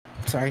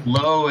sorry.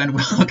 Hello and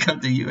welcome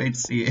to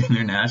UHC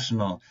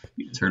International.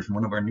 You just heard from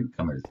one of our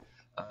newcomers.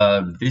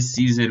 This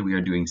season we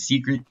are doing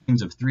secret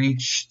teams of 3.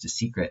 Shh, it's a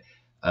secret.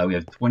 We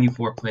have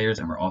 24 players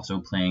and we're also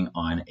playing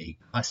on a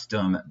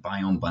custom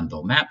biome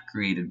bundle map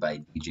created by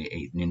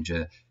DJ8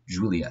 Ninja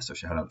Julia. So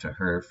shout out to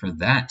her for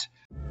that.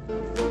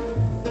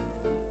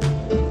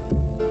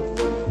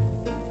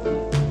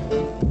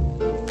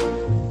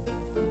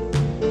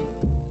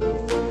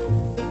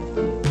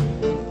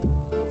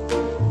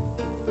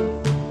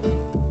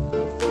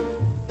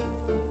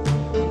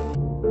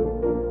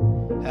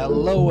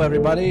 Hello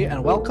everybody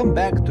and welcome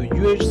back to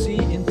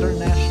UHC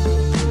International.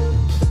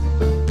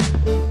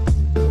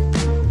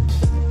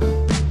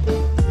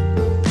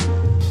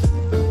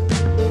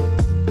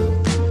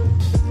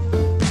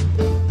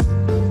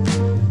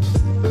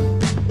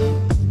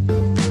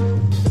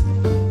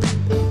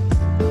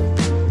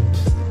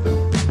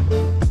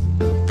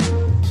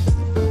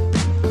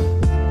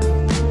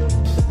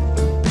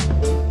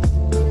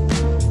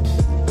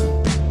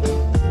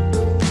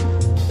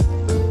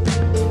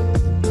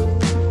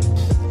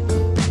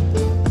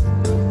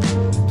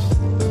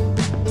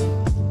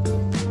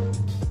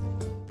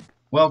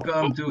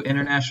 Welcome to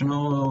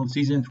International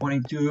Season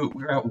 22.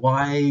 We're at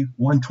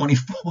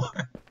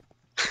Y124.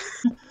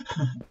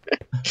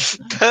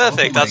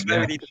 Perfect, that's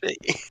where we need to be.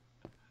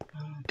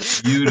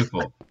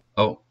 Beautiful.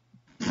 Oh.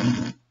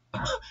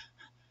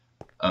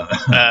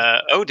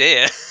 Oh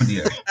dear. Oh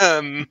dear.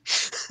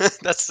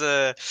 That's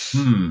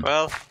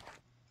well,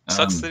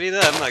 sucks to be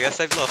them. I guess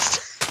they've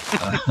lost.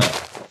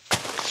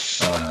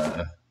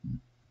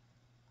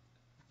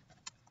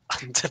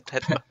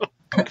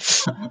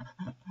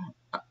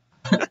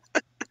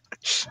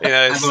 You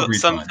know,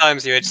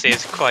 sometimes UHC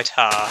is quite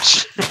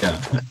harsh. Yeah.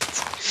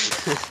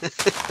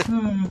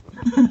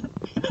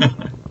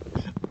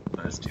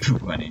 That's too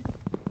funny.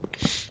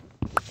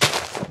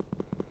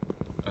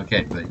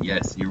 Okay, but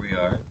yes, here we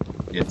are.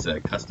 It's a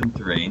custom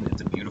terrain.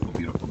 It's a beautiful,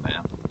 beautiful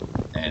map,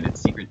 and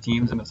it's secret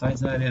teams. And besides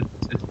that,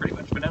 it's pretty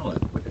much vanilla,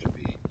 which should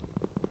be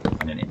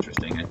fun and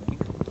interesting, I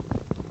think.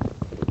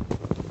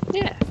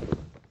 Yeah.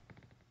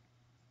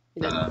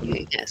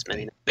 Yes,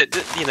 many.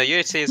 You know,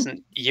 UHC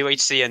isn't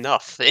UHC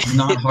enough. It's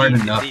not hard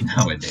enough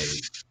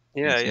nowadays.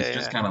 Yeah, it's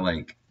just kind of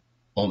like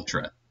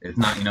ultra. It's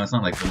not, you know, it's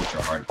not like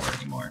ultra hardcore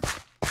anymore.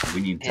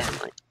 We need to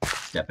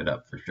step it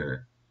up for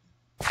sure.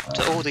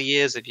 To all the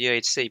years of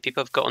UHC,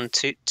 people have gotten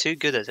too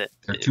good at it.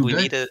 They're too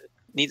good.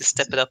 Need to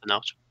step it up a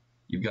notch.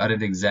 You got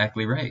it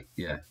exactly right.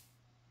 Yeah.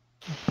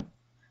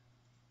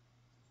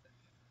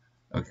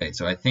 Okay,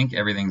 so I think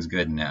everything's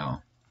good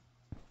now.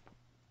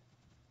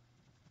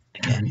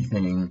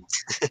 Everything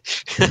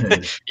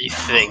good. You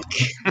think?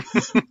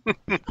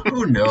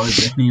 Who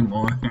knows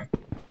anymore?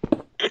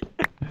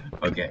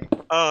 Okay.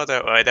 Oh,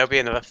 don't worry. There'll be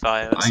another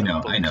fire. I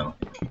know.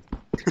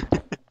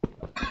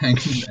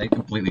 I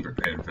completely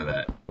prepared for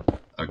that.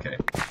 Okay.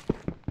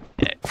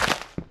 Yeah.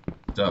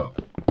 So,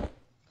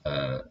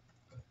 why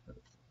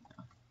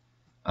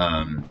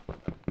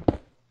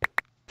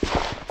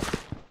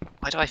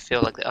do I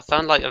feel like that? I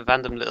found like a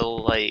random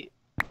little like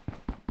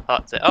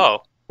hut there.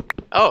 Oh,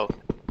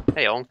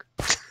 hey Onk.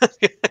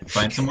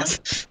 Find someone?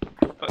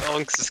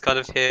 Onk's is kind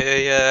of here,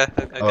 yeah.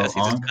 I guess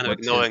he's just kind of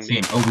ignoring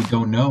me. Oh, we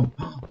don't know.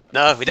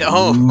 No, we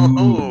don't.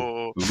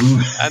 Ooh.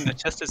 And the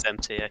chest is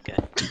empty, okay.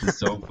 This is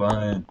so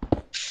fun.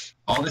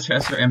 All the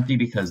chests are empty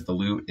because the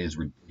loot is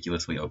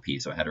ridiculously OP,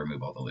 so I had to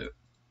remove all the loot.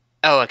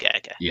 Oh,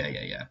 okay.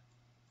 Yeah.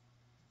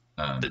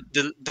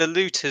 The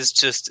loot is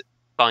just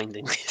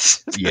binding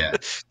this. Yeah.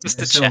 Just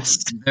the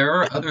chest. There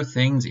are other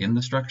things in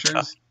the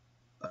structures.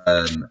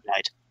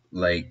 Right.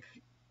 Like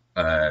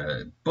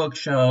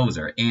bookshelves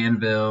or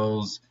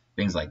anvils,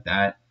 things like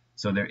that.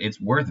 So it's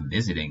worth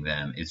visiting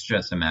them. It's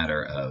just a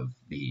matter of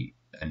the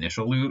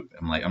initial loot.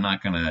 I'm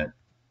not gonna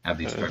have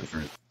these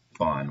structures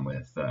spawn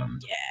with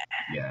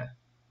Yeah,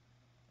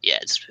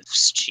 it's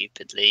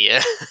stupidly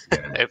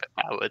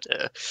overpowered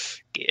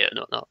gear and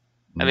whatnot.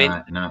 I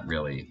mean, not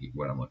really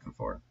what I'm looking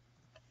for.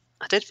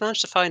 I did manage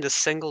to find a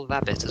single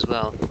rabbit as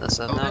well.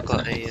 So I've now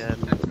got a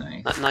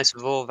nice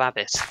raw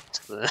rabbit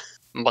to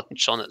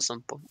munch on at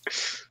some point.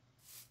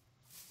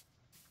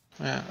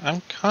 Yeah,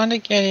 I'm kind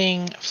of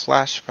getting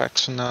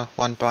flashbacks from the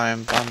one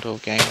biome bundle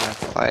game I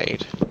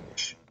played.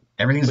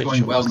 Everything's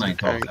going well,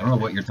 Nightfall. I don't know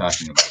what you're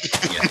talking about.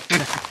 Yeah.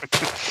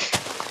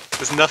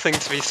 There's nothing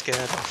to be scared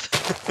of.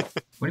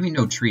 What do you mean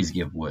no trees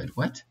give wood?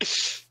 What?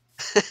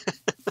 What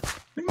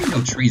do you mean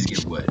no trees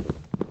give wood?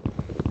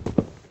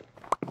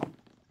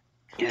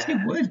 Trees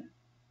give wood?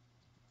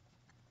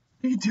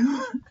 They do?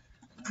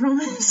 I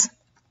promise.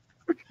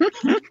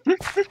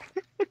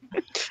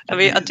 I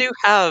mean, I do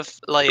have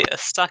like a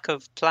stack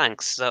of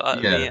planks, so I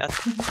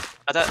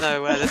don't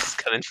know where this is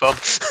coming from.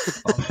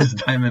 All this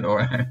diamond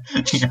ore.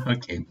 Yeah,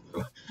 okay,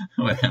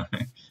 whatever.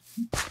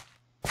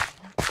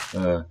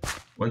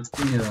 What's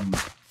the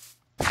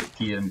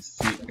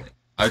PMC?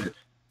 Okay.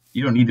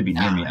 You don't need to be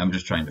near me. I'm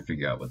just trying to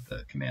figure out what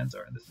the commands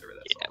are in the server.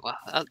 That's Yeah, all.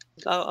 well,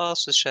 I'll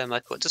also share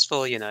my code just for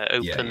openness. We're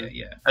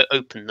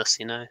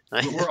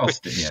all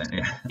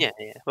yeah. Yeah.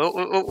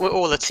 We're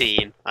all a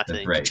team. I That's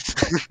think. right.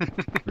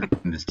 We're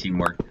in this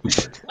teamwork.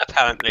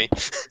 Apparently.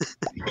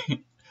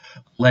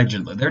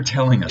 Allegedly, they're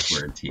telling us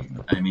we're a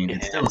team. I mean,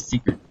 it's still a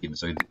secret team.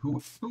 So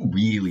who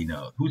really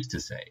knows? Who's to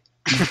say?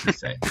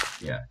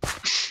 Yeah.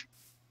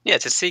 Yeah,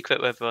 it's a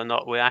secret whether or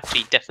not we're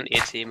actually definitely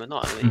a team or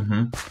not. I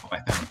mean, Oh, I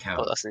found a cow.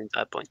 Oh, that's an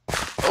entire point.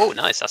 Oh,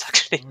 nice. That's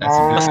actually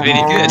That's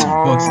really good.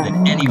 Books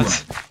than anyone.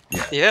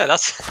 Yeah,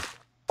 that's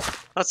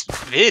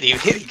really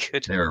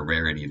good. They're a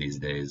rarity these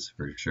days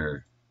for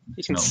sure.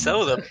 You can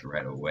sell them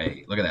right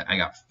away. Look at that! I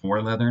got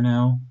 4 leather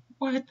now.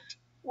 What?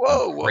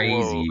 Whoa,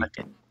 crazy.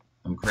 Whoa.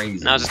 I'm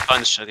crazy. Now just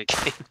find the sugar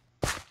cane.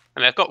 I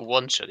mean, I've got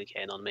 1 sugar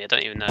cane on me. I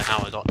don't even know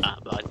how I got that,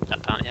 but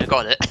apparently I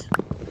got it.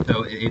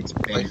 So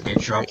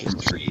it drops from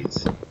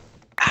trees.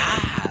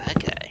 Ah,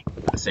 okay.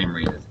 The same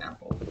rate as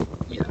apple.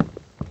 Yeah.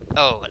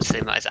 Oh, the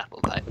same as apple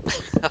pie.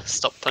 I'll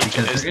stop punching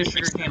because those there is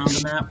things. sugarcane on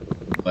the map,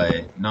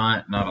 but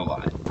not a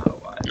lot.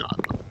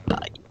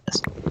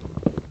 Yes.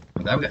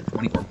 I'm glad we got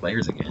 24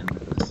 players again.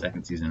 The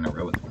 2nd season in a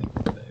row with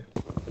 24 players.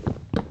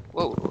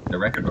 Whoa. The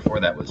record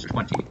before that was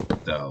 20,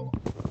 so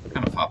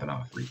kind of popping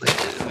off.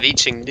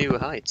 Reaching new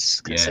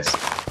heights. Yeah.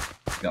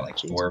 We got like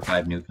 4 or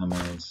 5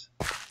 newcomers.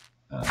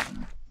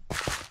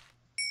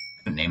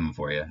 Couldn't name them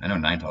for you. I know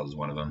Ninetales is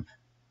one of them.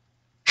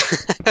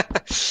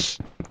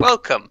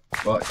 Welcome.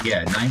 Well,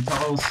 yeah,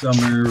 Ninetales,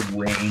 Summer,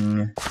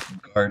 Wing,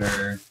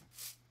 Garter.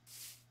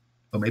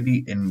 Oh,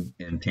 maybe in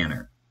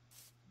Tanner.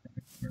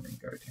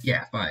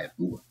 Yeah, 5.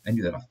 Ooh, I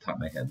knew that off the top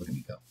of my head. Look at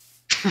me go.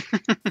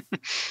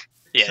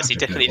 Yes, you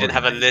definitely didn't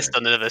have a list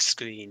on another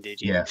screen,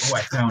 did you? Yeah. Oh,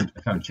 I found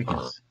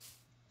chickens.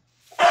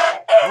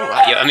 Oh,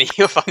 wow. Yeah, I mean,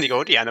 you're finding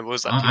all the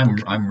animals.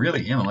 I'm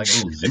really like a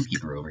little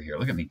zookeeper over here.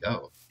 Look at me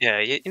go. Yeah,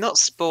 you're not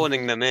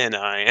spawning them in,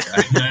 are you?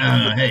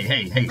 No.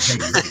 Hey.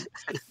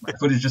 My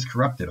foot is just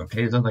corrupted, okay?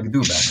 There's nothing I can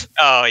do about it.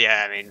 Oh,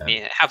 yeah, I mean,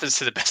 it happens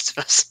to the best of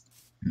us.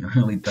 It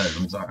really does.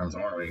 I'm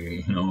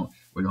sorry. You know,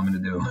 what do you want me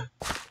to do?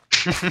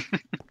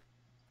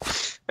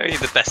 Only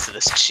the best of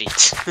us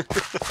cheat.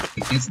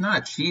 It's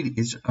not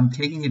cheating. I'm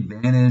taking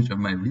advantage of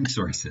my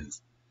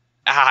resources.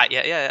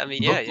 Yeah. I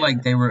mean, Looked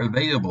like they were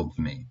available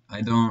to me.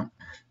 I don't.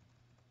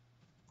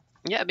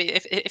 Yeah, I mean,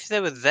 if they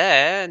were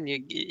there, and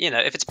you know,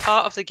 if it's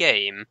part of the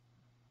game,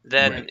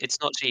 then it's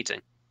not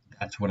cheating.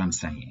 That's what I'm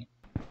saying.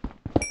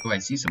 Oh, I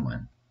see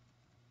someone.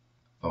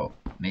 Oh,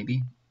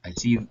 maybe I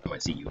see you. Oh, I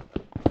see you.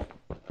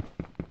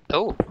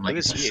 Oh, I'm like,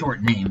 it's a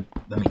short name.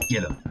 Let me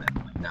get him. And then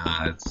I'm like,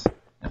 nah, that's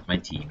my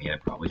teammate. I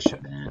probably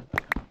shouldn't.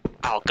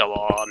 Oh, go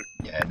on.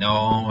 Yeah,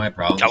 no, I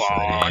probably shouldn't. Go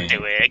on,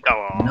 do it. Go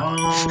on.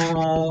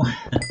 No.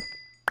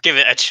 Give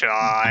it a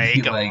try.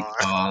 Go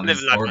on.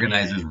 This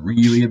organizer's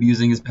really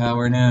abusing his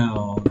power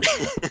now.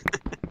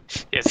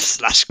 It's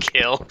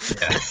 /kill.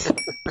 Yeah.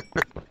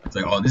 It's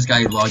like, oh, this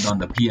guy logged on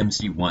to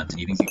PMC once, and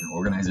he thinks he can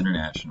organize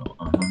international.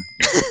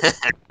 Yeah.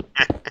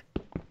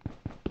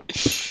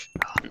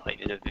 I'm not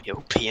even a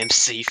real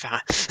PMC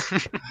fan.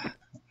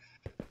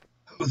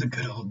 Oh, the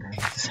good old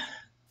days.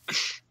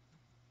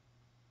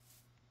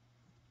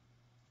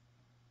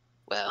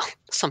 Well,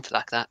 something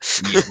like that.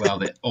 Yeah, well,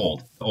 the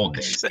old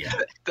days, yeah.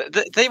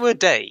 They were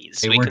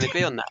days. We can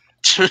agree on that.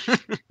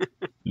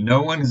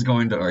 No one is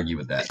going to argue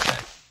with that.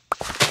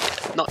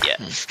 Not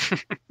yet.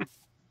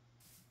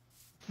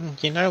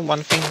 You know,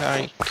 one thing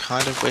that I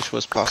kind of wish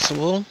was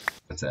possible?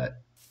 What's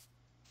that?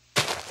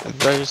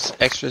 Those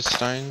extra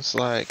stones,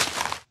 like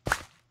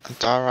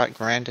diorite,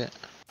 granite,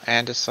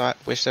 andesite,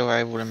 wish they were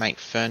able to make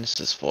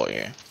furnaces for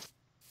you.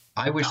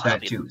 I wish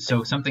that too.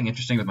 So something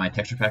interesting with my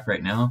texture pack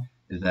right now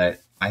is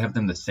that I have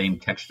them the same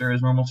texture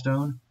as normal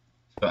stone.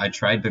 So I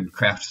tried to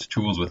craft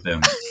tools with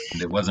them,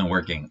 and it wasn't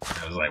working.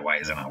 I was like, why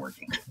is it not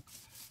working?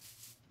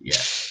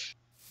 Yeah.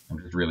 I'm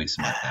just really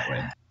smart that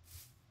way.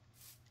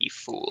 You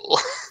fool.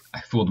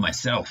 I fooled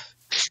myself.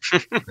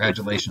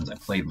 Congratulations, I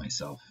played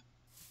myself.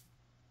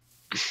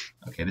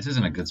 Okay, this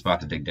isn't a good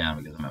spot to dig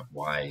down because I'm at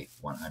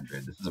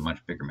Y100. This is a much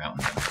bigger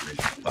mountain than I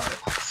originally thought it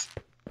was.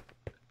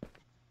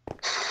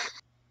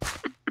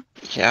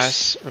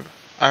 Yes,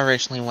 I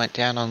originally went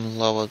down on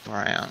lower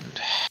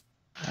ground.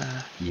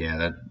 Yeah,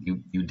 that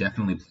you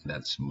definitely played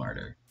that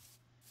smarter.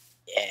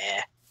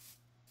 Yeah.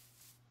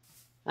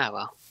 Oh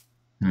well.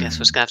 Guess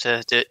we're just gonna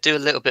have to do a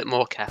little bit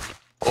more capping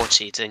or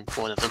cheating,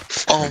 one of them.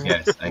 Oh,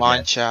 I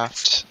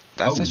mineshaft.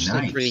 That's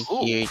actually nice. pretty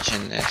huge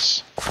in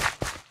this.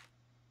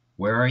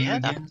 Where are you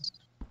again?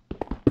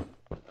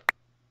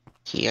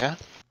 Here.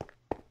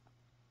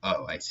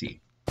 Oh, I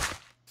see.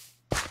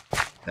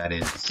 That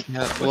is.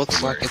 Yeah, it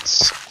looks like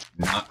it's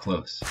not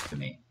close to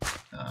me,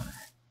 but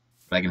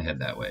I can head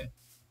that way.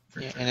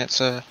 Yeah, Sure. and it's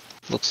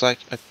looks like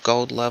a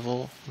gold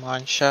level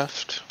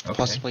mineshaft,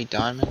 possibly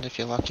diamond if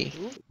you're lucky.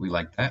 We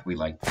like that. We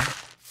like that.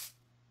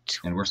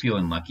 And we're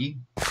feeling lucky,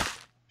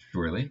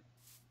 surely.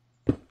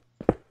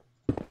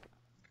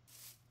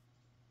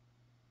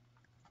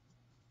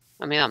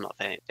 I mean, I'm not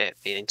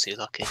feeling too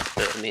lucky,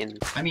 but I mean...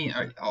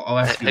 I'll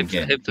ask you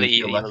again. Hopefully do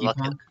you feel lucky,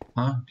 lucky. Punk?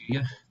 Huh? Do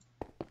you?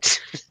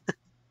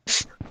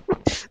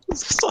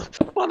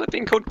 Why am I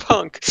being called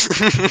punk?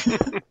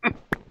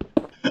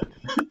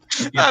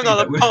 Yeah, I'm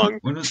not a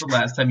punk. When was the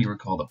last time you were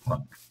called a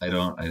punk? I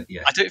don't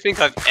think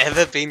I've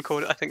ever been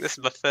called. I think this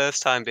is my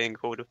first time being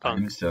called a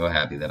punk. I'm so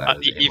happy that I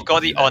was able You've got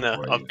to the do that honor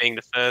for of you. being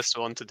the first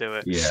one to do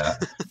it. Yeah.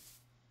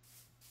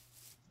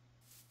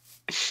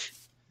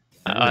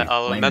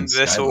 I'll remember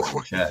this all.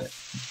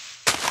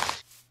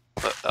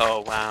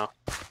 Oh wow!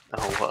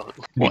 Oh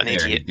what an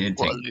idiot! He did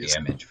What a take loser.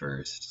 damage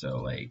first, so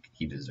like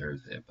he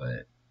deserves it.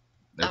 But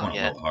they're going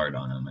a little hard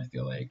on him. I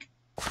feel like.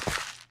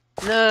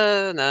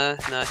 No.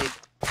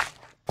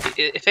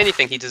 If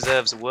anything, he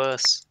deserves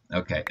worse.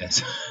 Okay.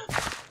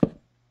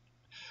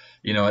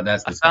 You know what?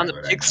 That's the I found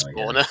a pig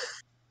spawner.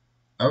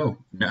 Oh,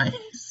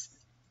 nice.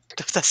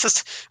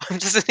 I'm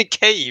just in a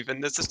cave,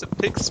 and there's just a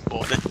pig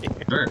spawner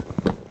here. Sure.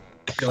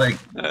 I feel like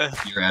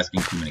you're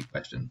asking too many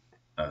questions.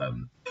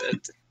 Well,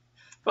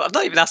 I've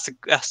not even asked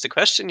a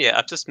question yet.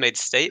 I've just made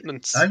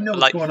statements. I know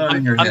what's going on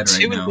in your head right now.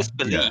 I'm too in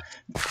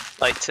disbelief,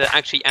 like, to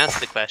actually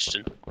ask the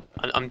question.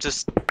 I'm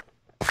just...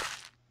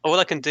 All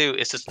I can do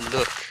is just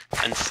look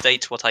and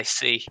state what I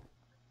see.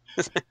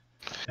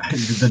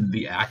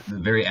 the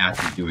very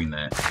act of doing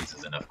that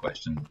raises enough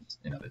questions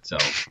in of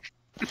itself.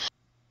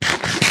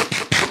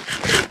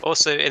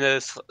 Also, in a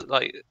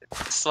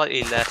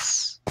slightly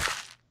less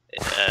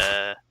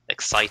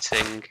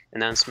exciting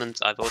announcement,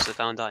 I've also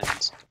found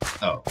diamonds.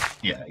 Oh,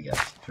 yeah, I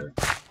guess. Sure.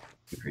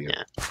 Good for you.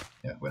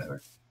 Yeah,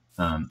 whatever.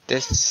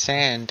 There's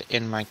sand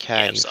in my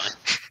cave. Yeah,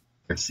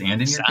 there's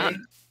sand in your cave?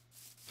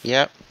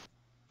 Yep.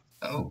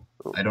 Oh,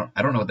 I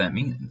don't know what that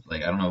means.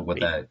 Like, I don't know what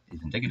that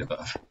is indicative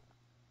of.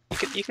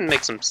 You can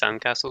make some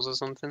sandcastles or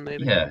something,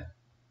 maybe. Yeah.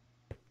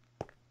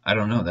 I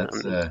don't know.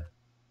 That's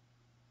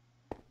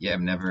yeah,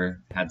 I've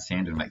never had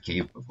sand in my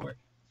cave before.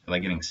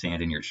 Like getting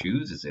sand in your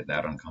shoes, is it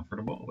that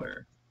uncomfortable,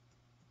 or?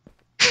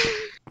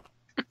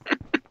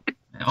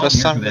 For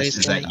some reason,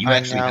 is that you I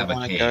actually now have a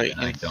want to cave go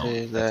and I into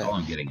don't. That's all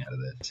I'm getting out of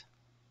this.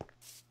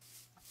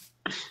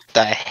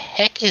 The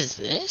heck is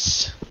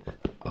this?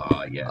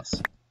 Ah,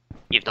 yes.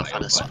 You've not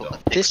found a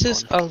spot. This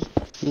is a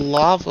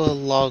lava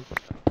log.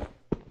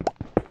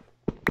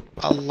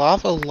 A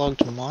lava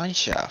logged mine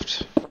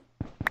shaft.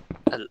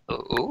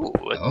 Oh,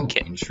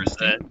 okay.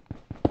 Interesting.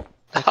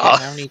 Okay,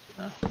 how many?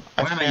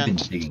 Why am I even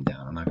digging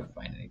down? I'm not gonna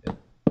find anything.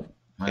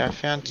 Yeah, I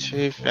found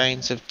 2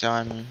 veins of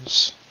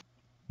diamonds.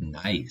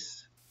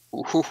 Nice.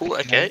 Ooh,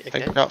 okay. I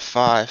got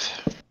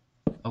 5.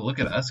 Oh, look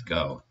at us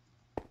go.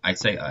 I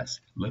say us.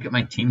 Look at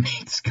my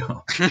teammates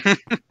go.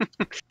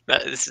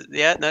 This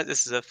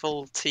is a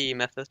full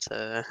team effort.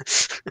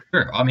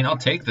 Sure. I mean, I'll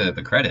take the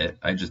credit.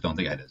 I just don't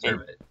think I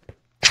deserve it.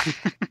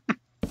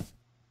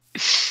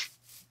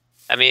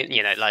 I mean,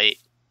 you know, like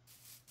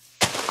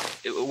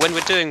when we're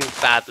doing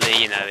badly,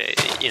 you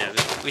know,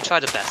 we try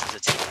the best as a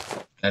team.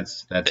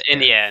 That's. But in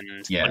the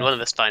end, yeah. when one of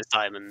us finds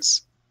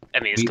diamonds, I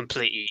mean, it's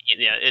completely,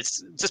 you know,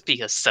 it's just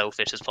be as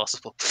selfish as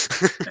possible.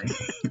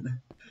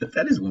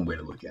 That is one way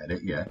to look at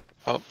it. Yeah.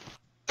 Oh,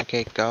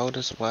 okay, gold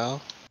as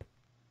well.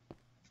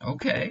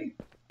 Okay.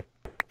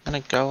 I'm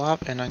gonna go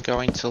up and I'm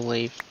going to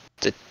leave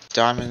the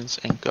diamonds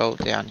and gold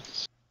down.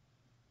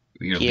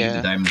 You're gonna leave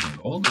the diamonds and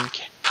gold?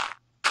 Okay.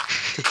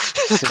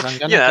 Because I'm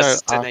gonna go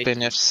up,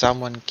 and if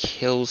someone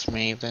kills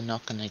me, they're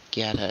not gonna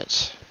get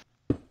it.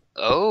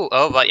 Oh,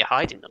 right, you're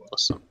hiding them or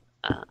something.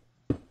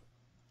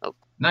 Oh.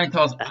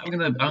 Ninetals, I'm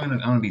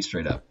gonna be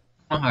straight up.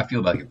 I don't know how I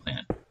feel about your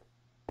plan.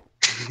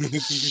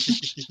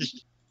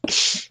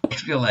 I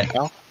feel like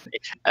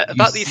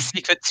about these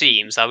secret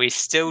teams, are we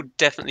still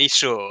definitely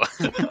sure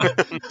we're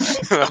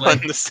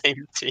on the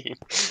same team?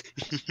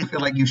 I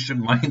feel like you should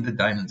mind the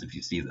diamonds if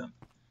you see them.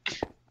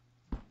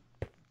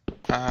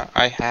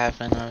 I have,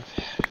 and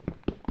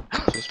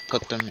I've just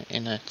put them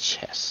in a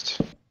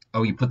chest.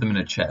 Oh, you put them in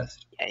a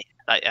chest? Yeah,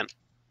 I am.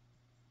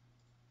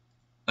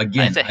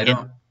 Again, I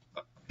don't...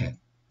 Okay.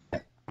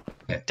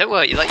 Don't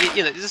worry, like,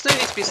 you know, there's no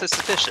need to be so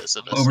suspicious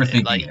of us.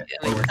 Overthinking it.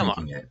 I mean, Overthinking come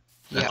on. it.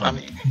 Yeah,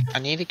 I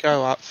need to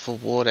go up for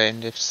water,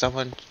 and if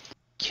someone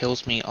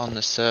kills me on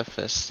the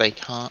surface,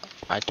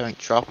 I don't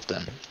drop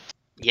them.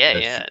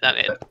 Yeah,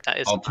 that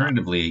is...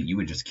 Alternatively, you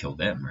would just kill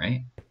them,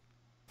 right?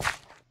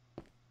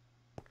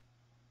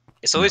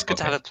 It's always good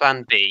to have a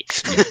plan B.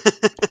 Yeah.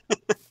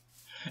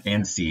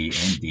 And C,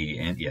 and D,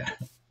 and yeah.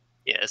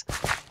 Yes.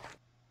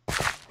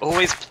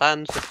 Always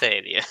plan for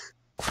failure.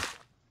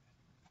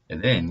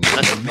 And then you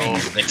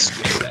may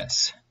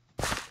success.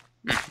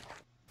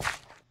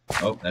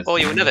 Oh, that's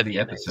you will never the be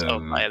episode.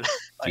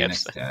 See you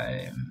next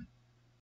time.